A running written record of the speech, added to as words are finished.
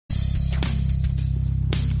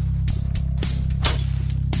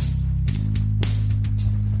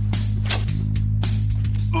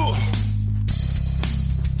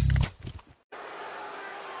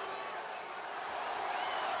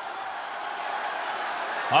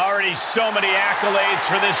Already so many accolades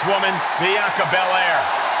for this woman, Bionca Belair.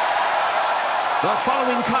 The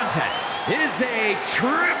following contest is a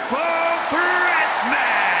triple threat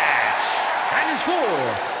match and is for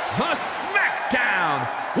the SmackDown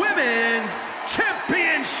Women's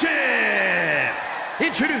Championship.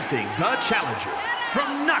 Introducing the challenger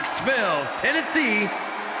from Knoxville, Tennessee,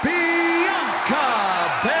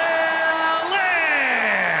 Bionca Belair.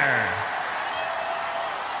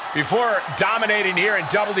 Before dominating here in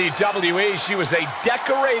WWE, she was a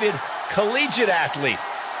decorated collegiate athlete.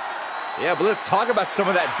 Yeah, but let's talk about some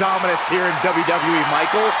of that dominance here in WWE,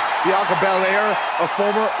 Michael. Bionca Belair, a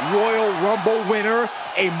former Royal Rumble winner,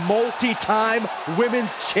 a multi-time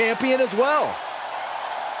women's champion as well.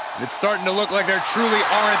 It's starting to look like there truly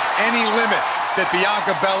aren't any limits that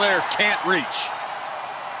Bionca Belair can't reach.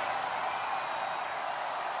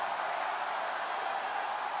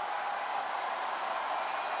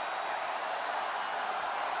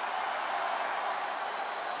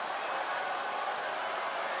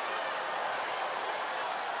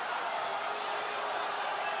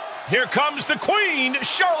 Here comes the Queen,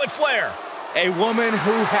 Charlotte Flair. A woman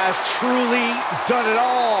who has truly done it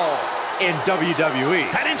all in WWE.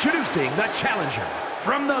 And introducing the challenger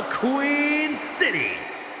from the Queen City,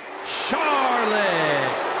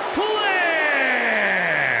 Charlotte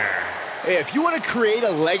Flair. Hey, if you want to create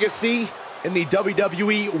a legacy in the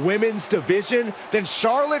WWE Women's Division, then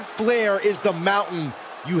Charlotte Flair is the mountain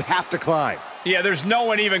you have to climb. Yeah, there's no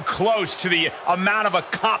one even close to the amount of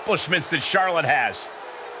accomplishments that Charlotte has.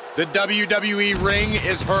 The WWE ring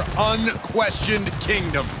is her unquestioned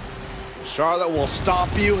kingdom. Charlotte will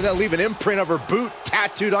stomp you and then leave an imprint of her boot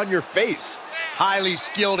tattooed on your face. Highly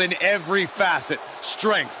skilled in every facet.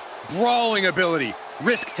 Strength, brawling ability,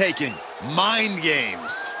 risk-taking, mind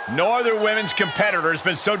games. No other women's competitor has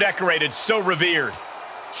been so decorated, so revered.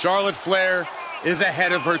 Charlotte Flair is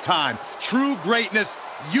ahead of her time. True greatness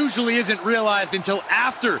usually isn't realized until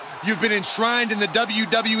after you've been enshrined in the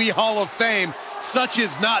WWE Hall of Fame. Such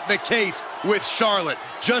is not the case with Charlotte.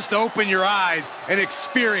 Just open your eyes and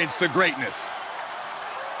experience the greatness.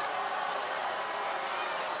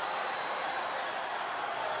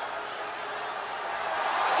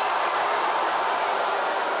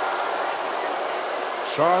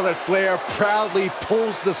 Charlotte Flair proudly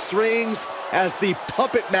pulls the strings as the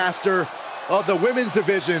puppet master of the women's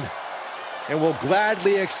division and will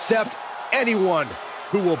gladly accept anyone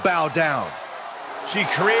who will bow down. She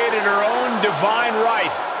created her own divine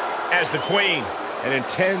right as the Queen. And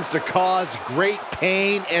intends to cause great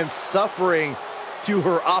pain and suffering to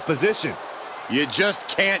her opposition. You just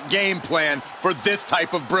can't game plan for this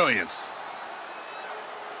type of brilliance.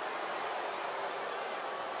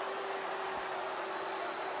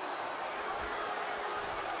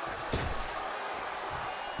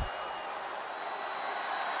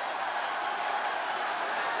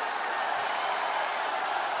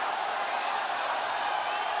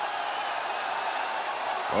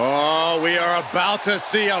 Oh, we are about to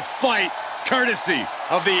see a fight courtesy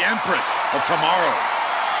of the Empress of Tomorrow.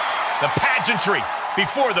 The pageantry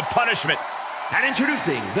before the punishment. And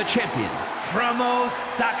introducing the champion from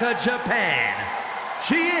Osaka, Japan.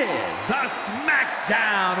 She is the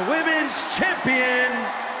SmackDown Women's Champion,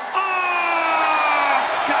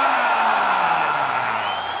 Asuka!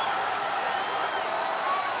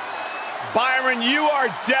 Byron, you are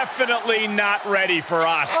definitely not ready for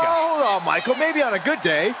Asuka. Oh, hold on, Michael. Maybe on a good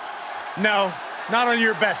day. No, not on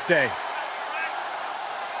your best day.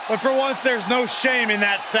 But for once, there's no shame in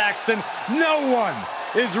that, Saxton. No one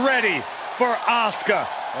is ready for Asuka.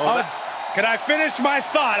 Can I finish my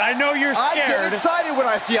thought? I know you're scared. I get excited when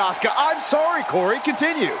I see Asuka. I'm sorry, Corey.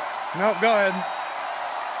 Continue. No, go ahead.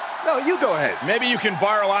 No, you go ahead. Maybe you can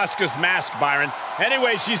borrow Asuka's mask, Byron.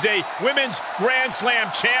 Anyway, she's a Women's Grand Slam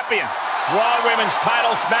champion. Raw Women's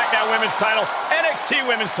title, SmackDown Women's title, NXT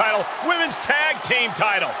Women's title, Women's Tag Team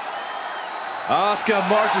title. Asuka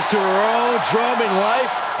marches to her own drum in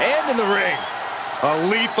life and in the ring. A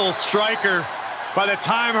lethal striker. By the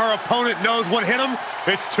time her opponent knows what hit him,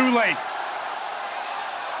 it's too late.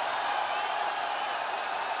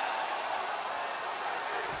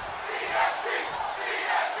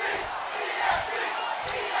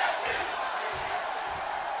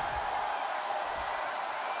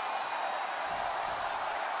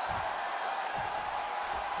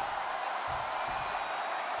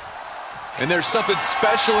 And there's something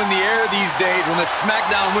special in the air these days when the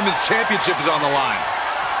SmackDown Women's Championship is on the line.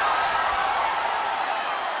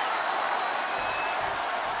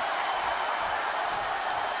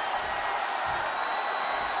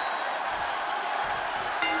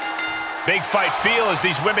 Big fight feel as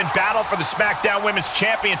these women battle for the SmackDown Women's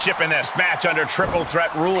Championship in this match under triple threat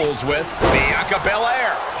rules with Bianca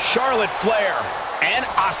Belair, Charlotte Flair, and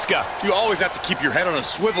Asuka. You always have to keep your head on a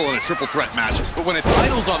swivel in a triple threat match, but when a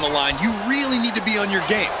title's on the line, you really need to be on your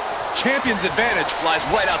game. Champion's advantage flies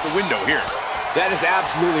right out the window here. That is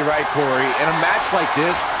absolutely right, Corey. In a match like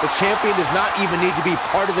this, the champion does not even need to be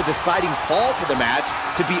part of the deciding fall for the match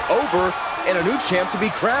to be over and a new champ to be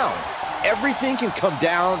crowned. Everything can come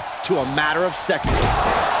down to a matter of seconds. Wow!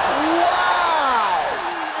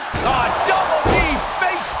 A double knee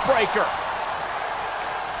face breaker.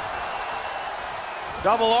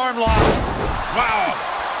 Double arm lock. Wow.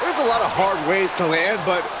 There's a lot of hard ways to land,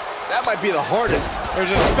 but that might be the hardest.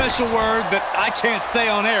 There's a special word that I can't say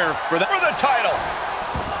on air for that. For the title.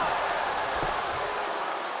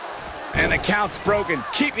 And the count's broken,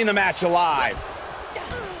 keeping the match alive.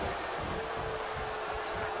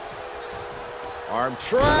 Arm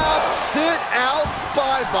trap, sit out,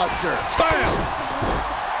 spine buster. Bam!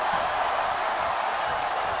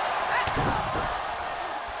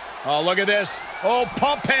 Oh, look at this. Oh,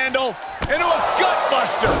 pump handle into a gut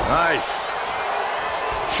buster. Nice.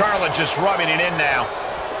 Charlotte just rubbing it in now.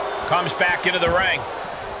 Comes back into the ring.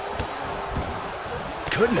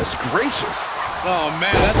 Goodness gracious. Oh,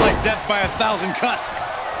 man, that's like death by 1,000 cuts.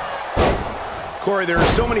 Corey, there are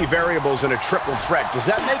so many variables in a triple threat. Does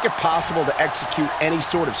that make it possible to execute any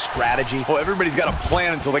sort of strategy? Well, everybody's got a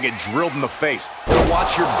plan until they get drilled in the face.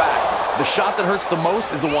 Watch your back. The shot that hurts the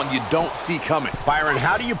most is the one you don't see coming. Byron,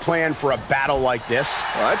 how do you plan for a battle like this?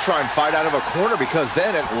 Well, I try and fight out of a corner because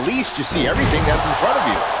then at least you see everything that's in front of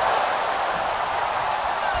you.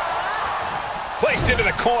 Placed into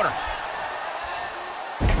the corner.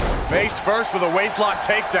 Face first with a waistlock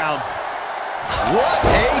takedown. What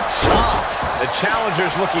a chop! The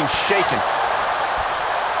challenger's looking shaken.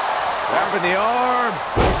 Wrapping the arm.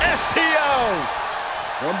 STO.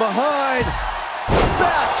 From behind.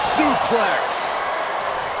 Back suplex.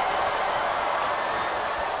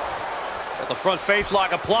 Got the front face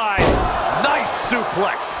lock applied. Nice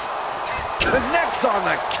suplex. Connects on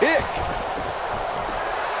the kick.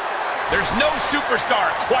 There's no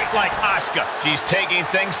superstar quite like Asuka. She's taking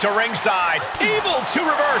things to ringside. Able to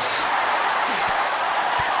reverse.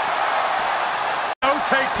 No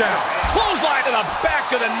takedown. Clothesline to the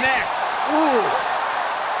back of the neck. Ooh.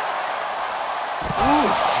 Ooh,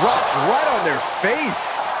 dropped right on their face.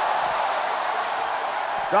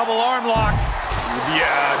 Double arm lock.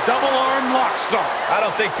 Yeah, double arm lock, son. I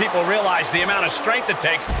don't think people realize the amount of strength it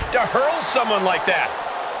takes to hurl someone like that.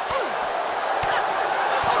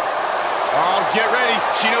 Oh, get ready.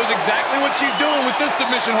 She knows exactly what she's doing with this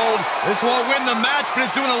submission hold. This won't win the match, but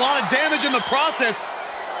it's doing a lot of damage in the process.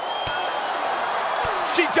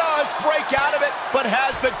 She does break out of it, but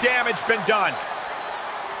has the damage been done?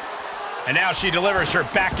 And now she delivers her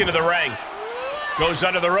back into the ring. Goes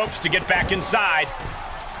under the ropes to get back inside.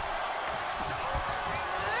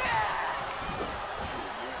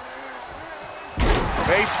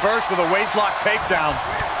 Face first with a waistlock takedown.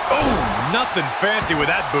 Oh, nothing fancy with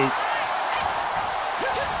that boot.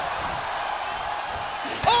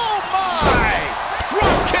 Oh my!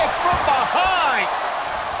 Drop kick from behind!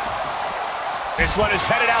 This one is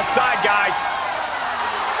headed outside, guys.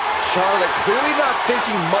 Charlotte clearly not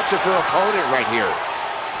thinking much of her opponent right here.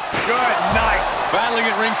 Good night. Battling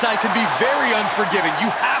at ringside can be very unforgiving. You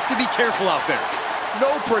have to be careful out there.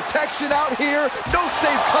 No protection out here. No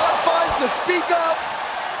safe confines to speak of.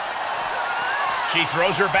 She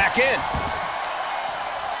throws her back in.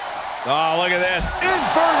 Oh, look at this.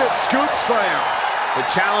 Inverted scoop slam. The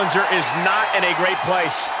challenger is not in a great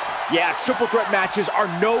place. Yeah, triple threat matches are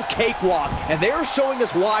no cakewalk, and they are showing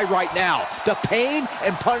us why right now. The pain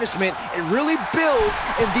and punishment, it really builds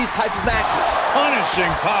in these type of matches. Punishing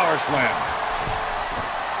power slam.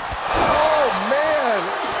 Oh, man.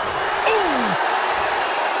 Ooh!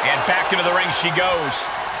 And back into the ring she goes.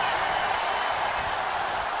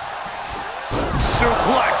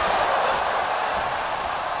 Suplex.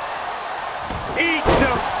 Eat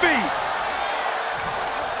defeat.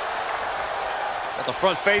 Got the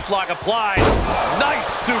front face lock applied. Nice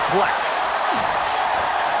suplex.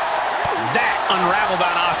 That unraveled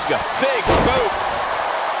on Asuka. Big boot.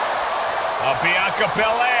 Bianca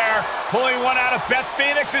Belair pulling one out of Beth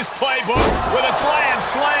Phoenix's playbook with a glam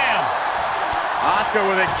slam. Asuka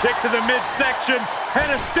with a kick to the midsection.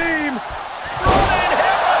 Head of steam. Running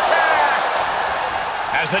hip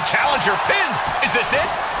attack. As the challenger pinned. Is this it?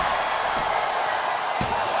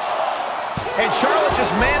 And Charlotte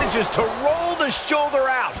just manages to roll the shoulder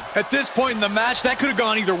out. At this point in the match, that could have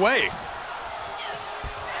gone either way.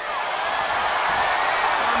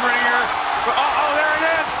 Ringer. Oh, there it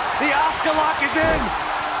is. The Asuka Asuka lock is in.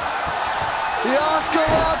 The Asuka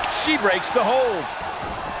lock. She breaks the hold.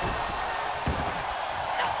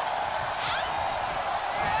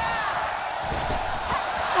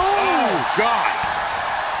 Oh, God.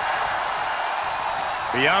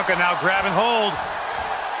 Bionca now grabbing hold.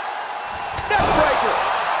 Neckbreaker.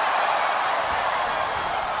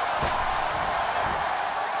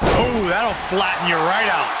 Oh, that'll flatten you right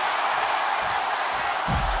out.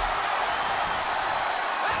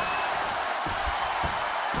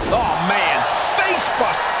 Oh, man. Face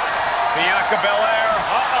bust. Bianca Belair.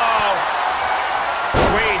 Uh-oh.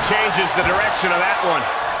 Wade changes the direction of that one.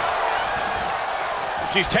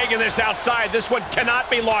 She's taking this outside. This one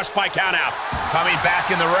cannot be lost by countout. Coming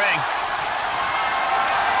back in the ring.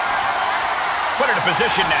 Put her to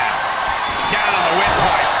position now. Down on the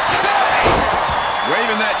windpipe.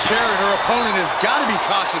 Waving that chair at her opponent has got to be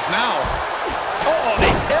cautious now. Oh,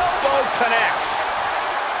 the elbow connects.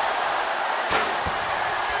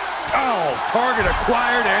 Oh, target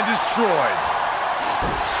acquired and destroyed.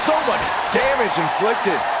 So much damage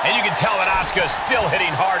inflicted. And you can tell that Asuka is still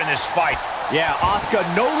hitting hard in this fight. Yeah, Asuka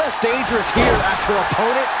no less dangerous here as her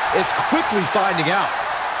opponent is quickly finding out.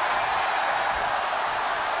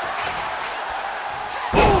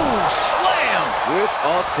 Ooh, slam! With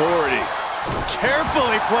authority.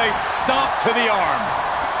 Carefully placed stomp to the arm.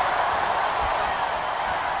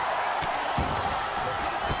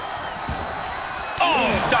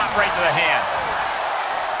 Oh, stop right to the hand.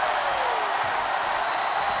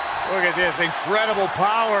 Look at this incredible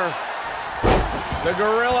power. The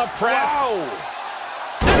gorilla press. Wow.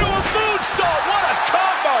 Into a moonsault. What a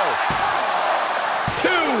combo. 2,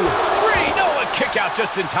 3. No, a kick out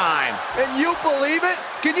just in time. And you believe it?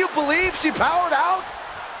 Can you believe she powered out?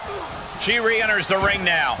 She re-enters the ring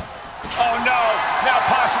now. Oh, no. Now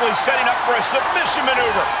possibly setting up for a submission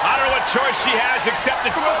maneuver. I don't know what choice she has except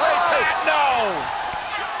to... No.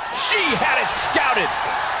 She had it scouted.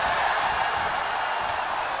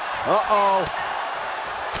 Uh-oh.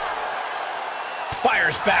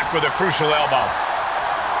 Fires back with a crucial elbow.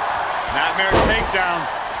 Snapmare takedown.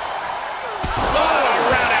 Oh, a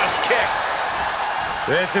roundhouse kick.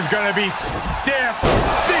 This is going to be stiff,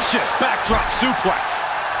 vicious backdrop suplex.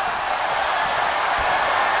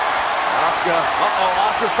 Asuka. Uh-oh,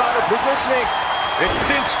 Asuka's found her positioning. It's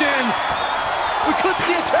cinched in. We could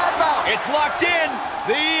see a tap out. It's locked in.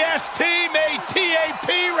 The ST made TAP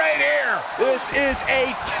right here. This is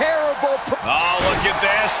a terrible... Oh, look at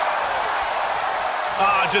this.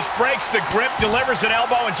 Just breaks the grip, delivers an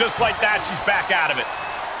elbow, and just like that, she's back out of it.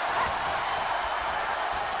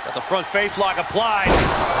 Got the front face lock applied.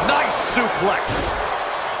 Nice suplex.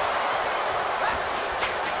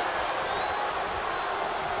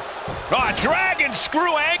 Dragon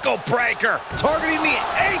screw ankle breaker. Targeting the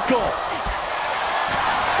ankle.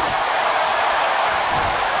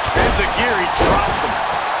 Enziguri drops him.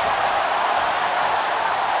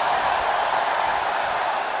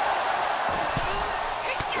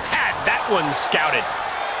 Had that one scouted.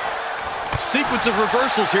 Sequence of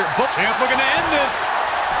reversals here. Champ looking to end this.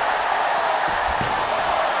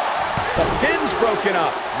 The pin's broken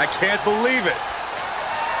up. I can't believe it.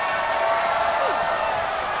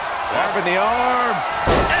 Arm in the arm.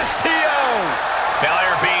 STO.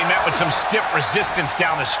 Belair being met with some stiff resistance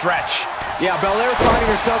down the stretch. Yeah, Belair finding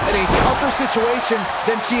herself in a tougher situation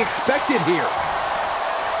than she expected here.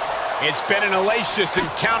 It's been an hellacious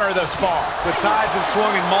encounter thus far. The tides have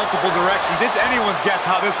swung in multiple directions. It's anyone's guess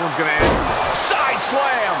how this one's going to end. Side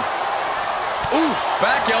slam. Oof,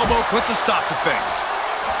 back elbow puts a stop to things.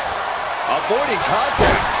 Avoiding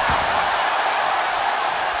contact.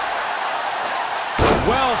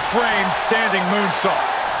 Well-framed standing moonsault.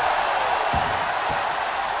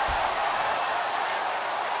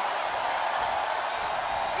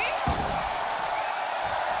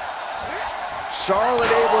 Charlotte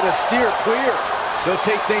able to steer clear. She'll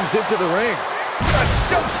take things into the ring. A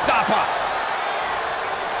showstopper.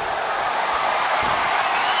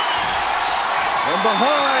 And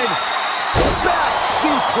behind, back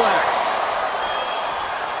suplex.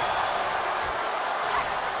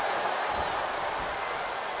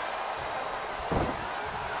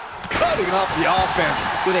 Cutting off the offense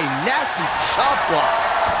with a nasty chop block.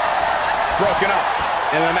 Broken up,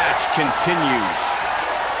 and the match continues.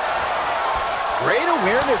 Great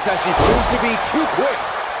awareness as she proves to be too quick.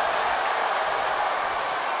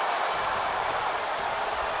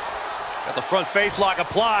 Got the front face lock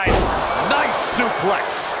applied. Nice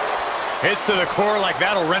suplex. Hits to the core like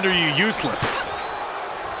that'll render you useless.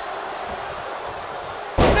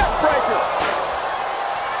 Neckbreaker.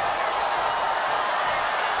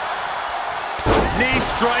 Knee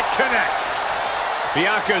strike connects.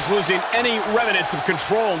 Bianca is losing any remnants of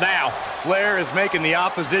control now. Flair is making the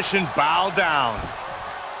opposition bow down.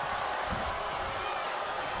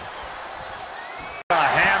 A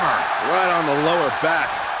hammer. Right on the lower back.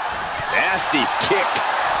 Nasty kick.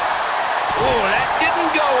 Oh, that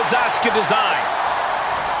didn't go as Asuka designed.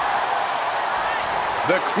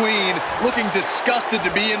 The Queen looking disgusted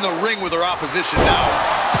to be in the ring with her opposition now.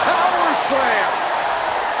 Power slam.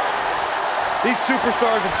 These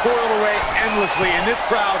superstars have toiled away endlessly in this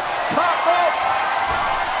crowd. Top rope.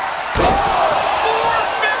 Oh,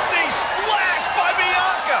 450 splash by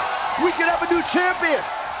Bianca. We could have a new champion.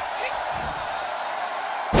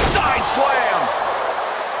 Side slam.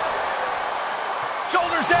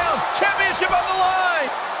 Shoulders down. Championship on the line.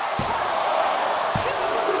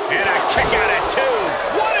 And a kick out at 2.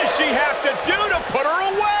 What does she have to do to put her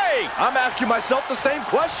away? I'm asking myself the same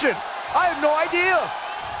question. I have no idea.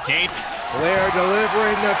 Kate. Flair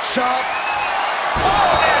delivering the chop. Oh,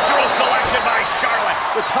 natural selection by Charlotte.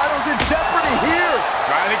 The title's in jeopardy here.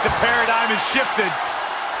 I think the paradigm has shifted.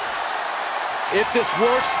 If this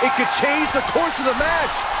works, it could change the course of the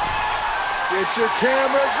match. Get your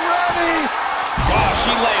cameras ready. Oh,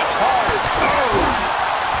 she lands hard. Oh.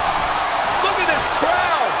 Look at this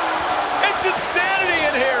crowd. It's insanity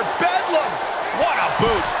in here. Bedlam. What a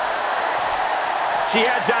boot. She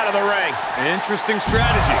heads out of the ring. Interesting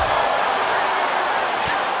strategy.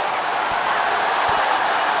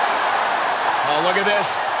 Oh, look at this.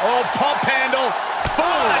 Oh, pump handle.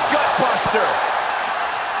 Boom. A gut buster.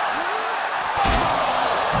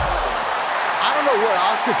 I don't know what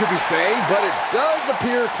Asuka could be saying, but it does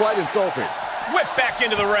appear quite insulting. Whip back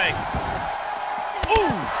into the ring.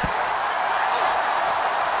 Ooh.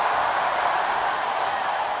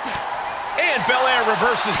 And Belair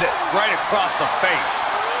reverses it. Right across the face.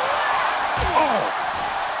 Oh.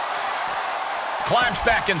 Climbs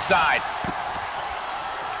back inside.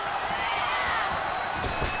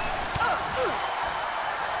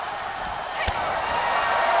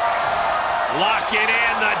 Lock it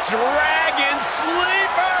in, the Dragon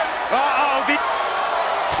Sleeper. Uh-oh.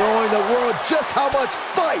 Showing the world just how much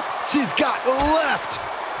fight she's got left.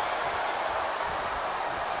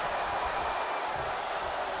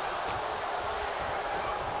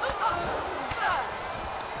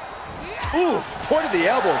 Oof, point of the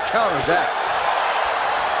elbow counters that.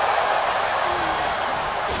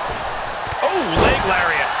 Oh, leg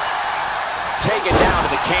lariat. Taken down to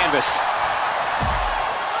the canvas.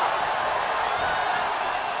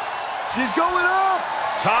 She's going up.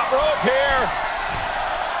 Top rope here.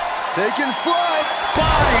 Taking flight.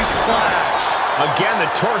 Body splash. Again, the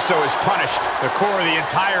torso is punished. The core of the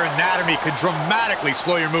entire anatomy could dramatically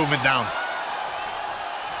slow your movement down.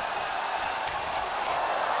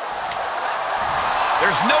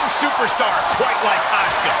 There's no superstar quite like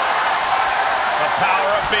Asuka. The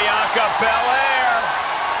power of Bianca Belair.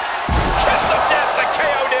 Kiss of death, the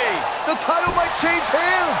KOD. The title might change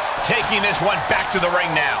hands. Taking this one back to the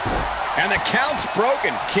ring now. And the count's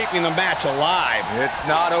broken, keeping the match alive. It's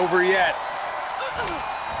not over yet.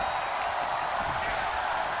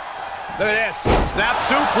 Look at this. Snap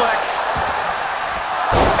suplex.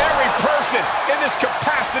 Every person in this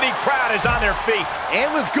capacity crowd is on their feet.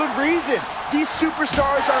 And with good reason. These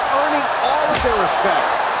superstars are earning all of their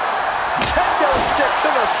respect. Kendo stick to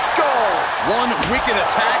the skull. One wicked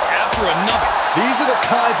attack after another. These are the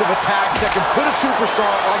kinds of attacks that can put a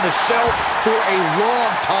superstar on the shelf for a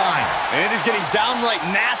long time. And it is getting downright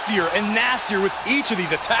nastier and nastier with each of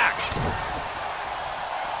these attacks.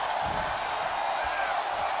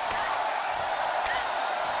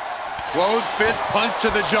 Closed fist punch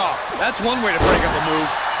to the jaw. That's one way to break up a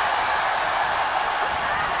move.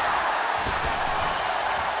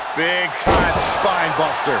 Big time spine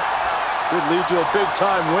buster. Could lead to a big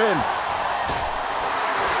time win.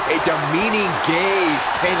 A demeaning gaze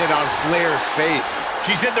painted on Flair's face.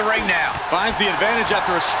 She's in the ring now. Finds the advantage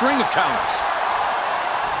after a string of counters.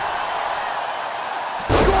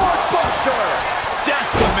 Gourd buster!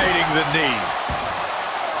 Decimating the knee.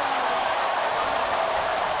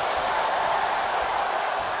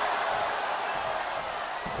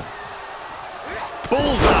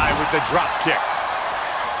 Bullseye with the drop kick.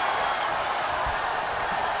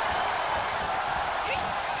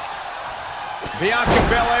 Bianca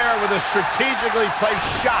Belair with a strategically placed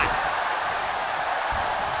shot.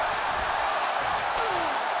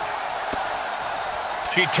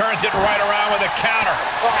 She turns it right around with a counter.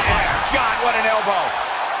 Oh my God, what an elbow.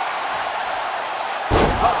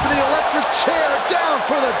 Up for the electric chair, down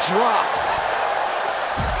for the drop.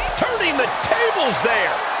 Turning the tables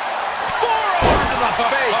there. Forearm to the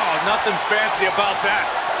face. Oh, nothing fancy about that.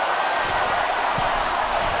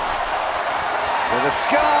 The the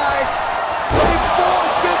skies. A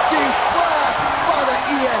 450 splash by the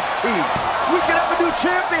EST. We could have a new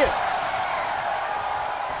champion.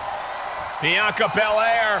 Bionca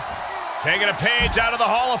Belair taking a page out of the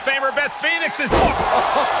Hall of Famer Beth Phoenix's book.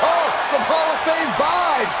 Some Hall of Fame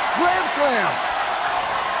vibes. Grand Slam.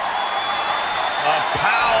 The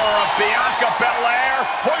power of Bionca Belair,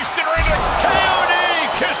 hoisting her into the KOD,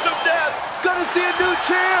 kiss of death. Gonna see a new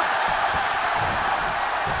champ.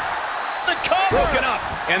 The cover. Broken up,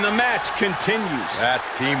 and the match continues. That's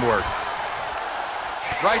teamwork.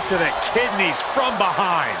 Right to the kidneys from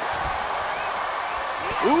behind.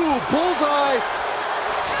 Ooh, bullseye.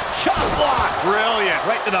 Chop block. Brilliant.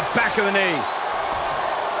 Right to the back of the knee.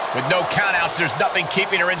 With no countouts, there's nothing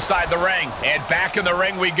keeping her inside the ring. And back in the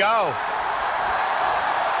ring we go.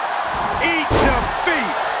 Eat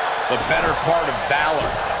defeat. The better part of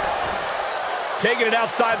valor. Taking it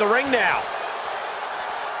outside the ring now.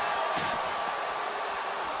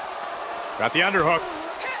 Got the underhook.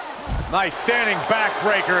 Nice standing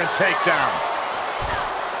backbreaker and takedown.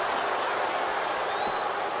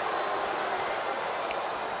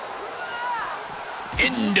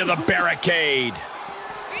 Into the barricade.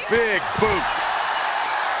 Big boot.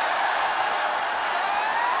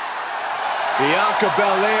 Bionca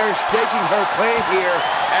Belair staking her claim here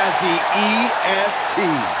as the EST.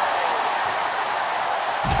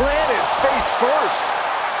 Planted face first.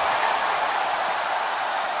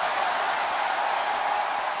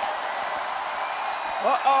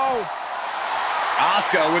 Uh-oh.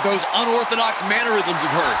 Asuka with those unorthodox mannerisms of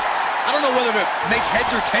hers. I don't know whether to make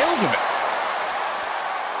heads or tails of it.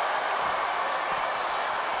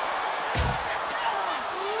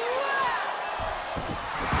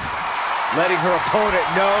 Letting her opponent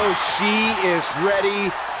know she is ready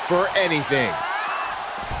for anything.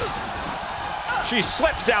 She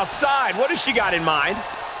slips outside. What has she got in mind?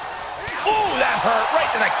 Ooh, that hurt right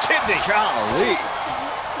to the kidney. Golly.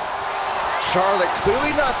 Charlotte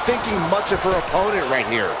clearly not thinking much of her opponent right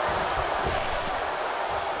here.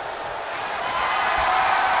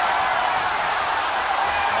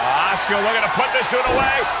 Asuka looking to put this one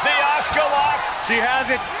away. The Asuka lock. She has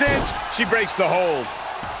it cinched. She breaks the hold.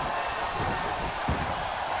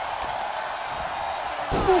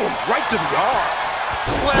 Ooh, right to the arm.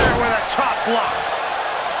 Flair with a chop block.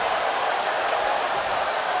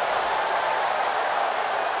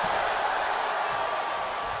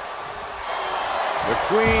 The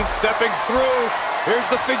Queen stepping through. Here's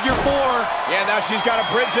the figure 4. Yeah, now she's got a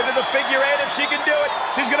bridge into the figure 8 if she can do it.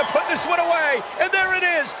 She's going to put this one away. And there it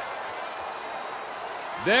is.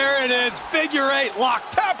 There it is. Figure 8 lock.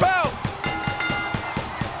 Tap out.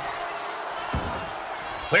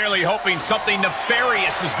 Clearly hoping something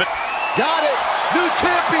nefarious has been... Got it. New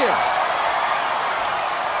champion.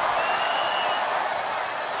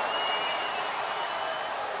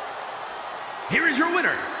 Here is your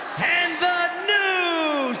winner, and the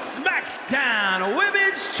new SmackDown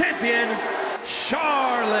Women's Champion,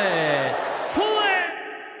 Charlotte